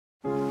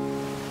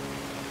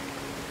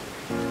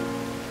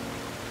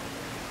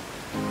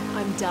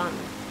I'm done.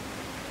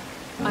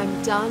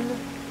 I'm done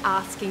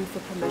asking for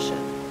permission.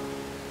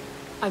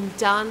 I'm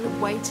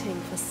done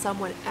waiting for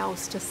someone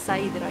else to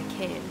say that I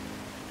can.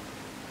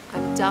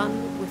 I'm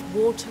done with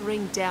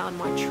watering down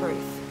my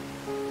truth.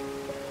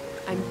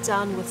 I'm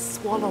done with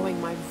swallowing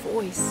my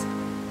voice.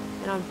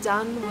 And I'm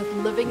done with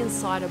living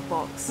inside a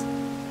box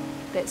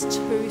that's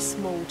too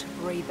small to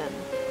breathe in.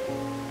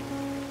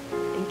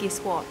 And guess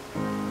what?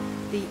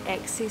 The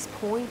access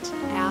point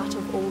out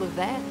of all of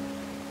that,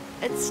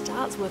 it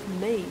starts with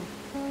me,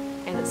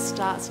 and it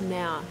starts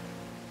now.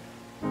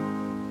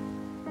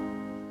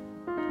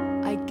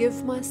 I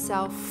give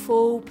myself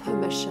full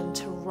permission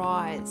to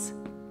rise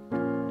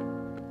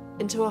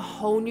into a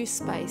whole new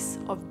space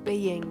of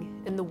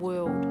being in the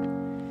world,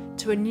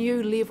 to a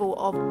new level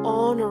of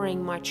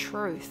honoring my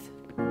truth,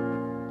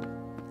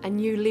 a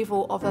new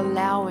level of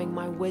allowing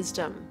my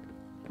wisdom,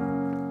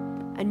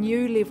 a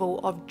new level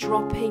of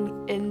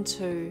dropping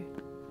into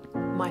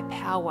my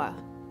power,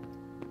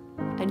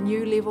 a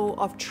new level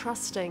of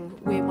trusting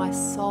where my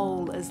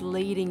soul is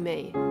leading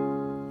me.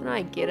 And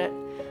I get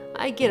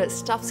it,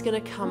 stuff's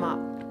gonna come up.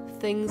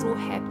 Things will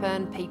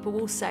happen, people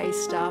will say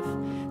stuff.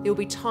 There'll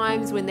be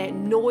times when that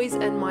noise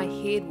in my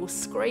head will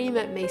scream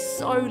at me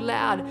so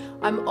loud,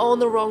 I'm on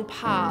the wrong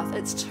path,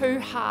 it's too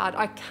hard,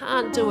 I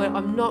can't do it,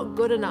 I'm not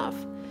good enough.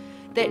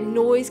 That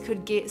noise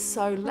could get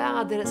so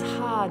loud that it's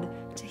hard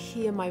to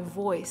hear my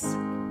voice.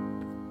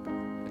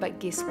 But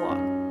guess what?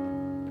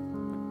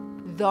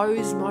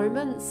 Those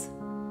moments,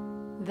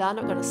 they're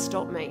not gonna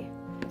stop me.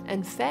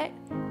 In fact,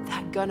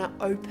 they're gonna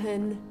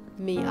open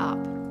me up.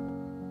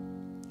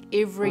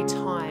 Every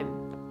time,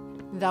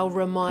 they'll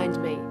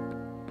remind me,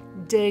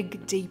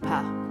 dig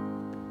deeper.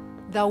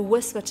 They'll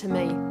whisper to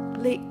me,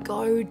 let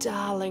go,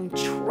 darling,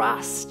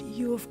 trust,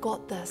 you have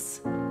got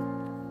this.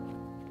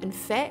 In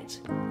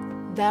fact,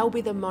 they'll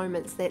be the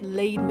moments that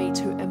lead me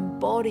to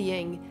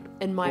embodying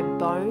in my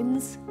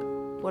bones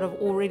what I've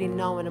already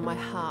known in my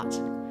heart: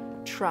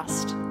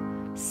 trust,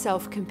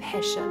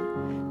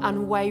 self-compassion,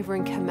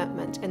 unwavering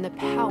commitment, and the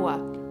power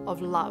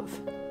of love.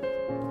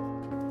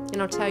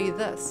 And I'll tell you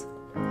this,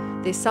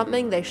 there's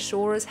something they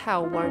sure as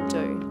hell won't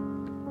do.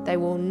 They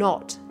will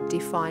not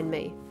define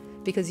me.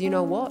 Because you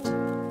know what?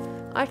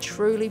 I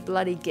truly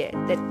bloody get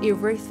that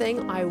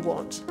everything I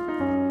want,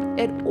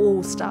 it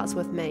all starts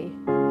with me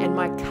and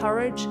my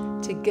courage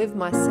to give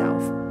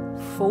myself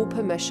full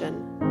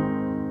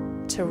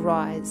permission to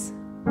rise.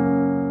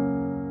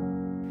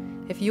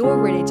 If you're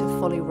ready to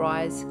fully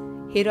rise,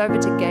 head over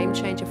to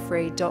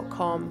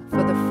GameChangerFree.com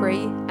for the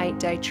free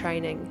 8-day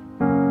training.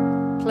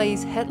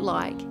 Please hit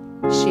like,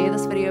 share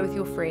this video with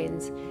your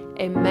friends,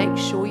 and make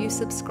sure you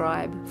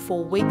subscribe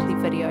for weekly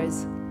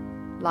videos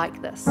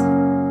like this.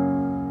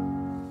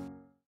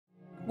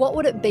 What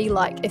would it be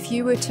like if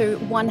you were to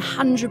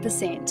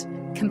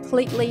 100%,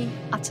 completely,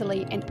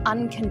 utterly, and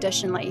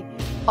unconditionally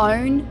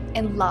own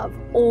and love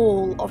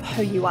all of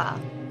who you are?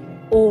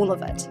 All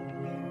of it.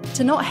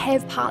 To not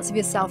have parts of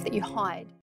yourself that you hide.